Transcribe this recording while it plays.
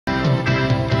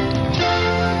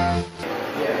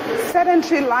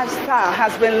sedentary lifestyle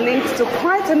has been linked to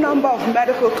quite a number of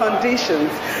medical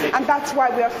conditions, and that's why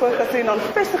we are focusing on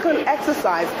physical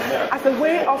exercise as a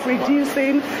way of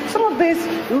reducing some of this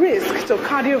risk to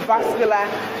cardiovascular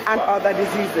and other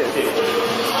diseases.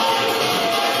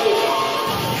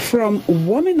 From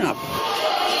warming up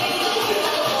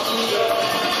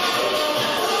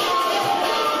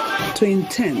to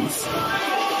intense,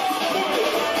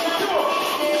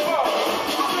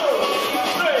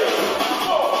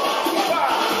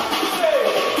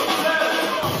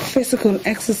 physical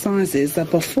exercises are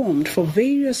performed for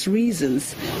various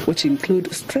reasons, which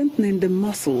include strengthening the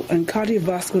muscle and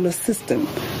cardiovascular system,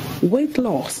 weight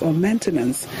loss or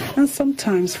maintenance, and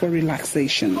sometimes for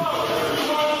relaxation.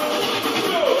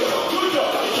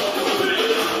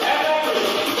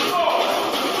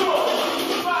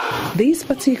 These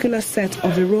particular set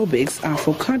of aerobics are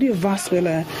for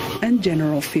cardiovascular and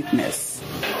general fitness.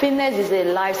 Fitness is a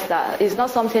lifestyle. It's not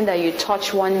something that you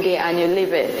touch one day and you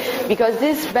leave it. Because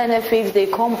these benefits, they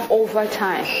come over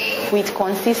time with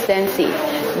consistency.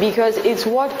 Because it's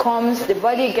what comes, the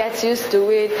body gets used to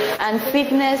it. And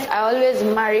fitness, I always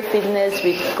marry fitness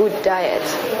with good diet.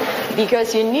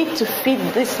 Because you need to feed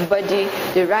this body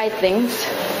the right things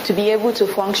to be able to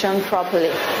function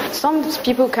properly. Some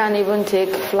people can't even take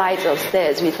flights of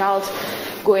stairs without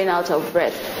going out of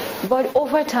breath. But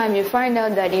over time, you find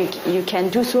out that you can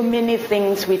do so many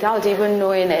things without even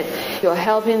knowing it. You're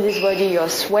helping this body, you're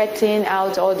sweating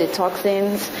out all the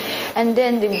toxins, and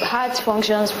then the heart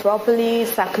functions properly,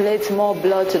 circulates more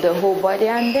blood to the whole body,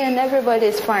 and then everybody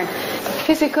is fine.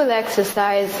 Physical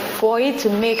exercise, for it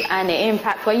to make an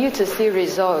impact, for you to see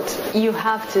results, you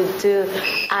have to do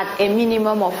at a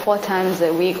minimum of 4 times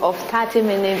a week of 30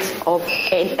 minutes of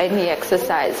any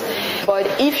exercise. But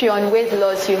if you're on weight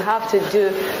loss, you have to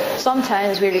do,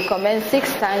 sometimes we recommend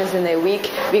 6 times in a week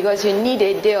because you need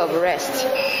a day of rest.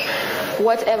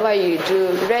 Whatever you do,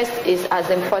 rest is as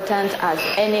important as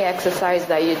any exercise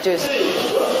that you do.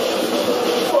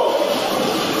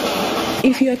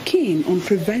 If you are keen on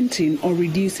preventing or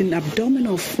reducing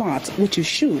abdominal fat, which you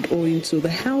should, owing to the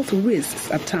health risks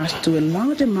attached to a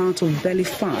large amount of belly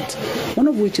fat, one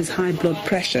of which is high blood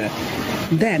pressure,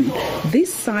 then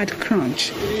this side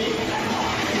crunch,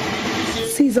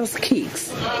 scissors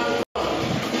kicks,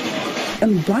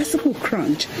 and bicycle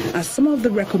crunch are some of the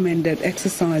recommended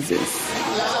exercises.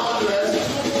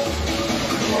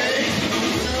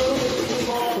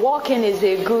 Walking is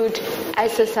a good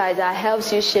exercise that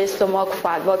helps you shed stomach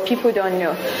fat, but people don't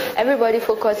know. Everybody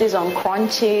focuses on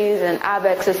crunches and ab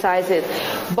exercises,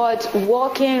 but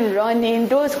walking, running,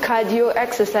 those cardio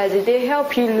exercises, they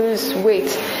help you lose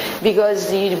weight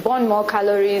because you burn more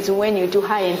calories when you do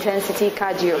high intensity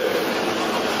cardio.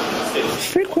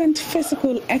 Frequent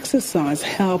physical exercise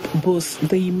help boost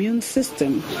the immune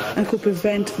system and could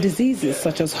prevent diseases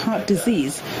such as heart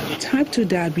disease, type 2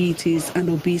 diabetes, and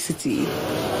obesity.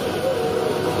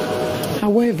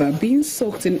 However, being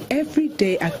soaked in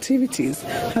everyday activities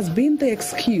has been the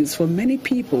excuse for many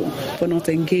people for not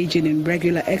engaging in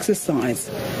regular exercise.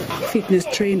 Fitness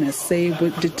trainers say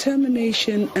with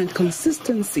determination and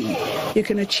consistency, you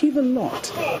can achieve a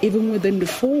lot, even within the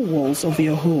 4 walls of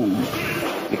your home.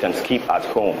 You can skip at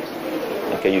home.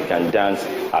 Okay, you can dance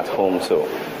at home, so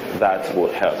that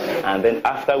will help. And then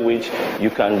after which, you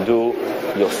can do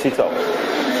your sit-up.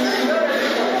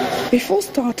 Before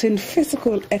starting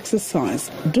physical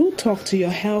exercise, do talk to your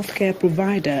healthcare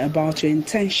provider about your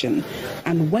intention,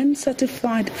 and when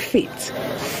certified fit,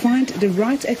 find the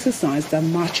right exercise that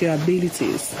match your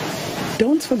abilities.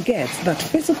 Don't forget that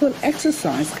physical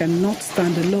exercise cannot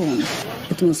stand alone.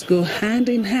 It must go hand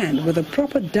in hand with a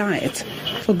proper diet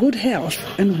for good health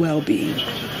and well-being.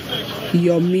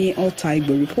 Yomi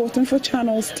Otaibo reporting for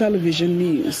Channels Television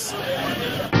News.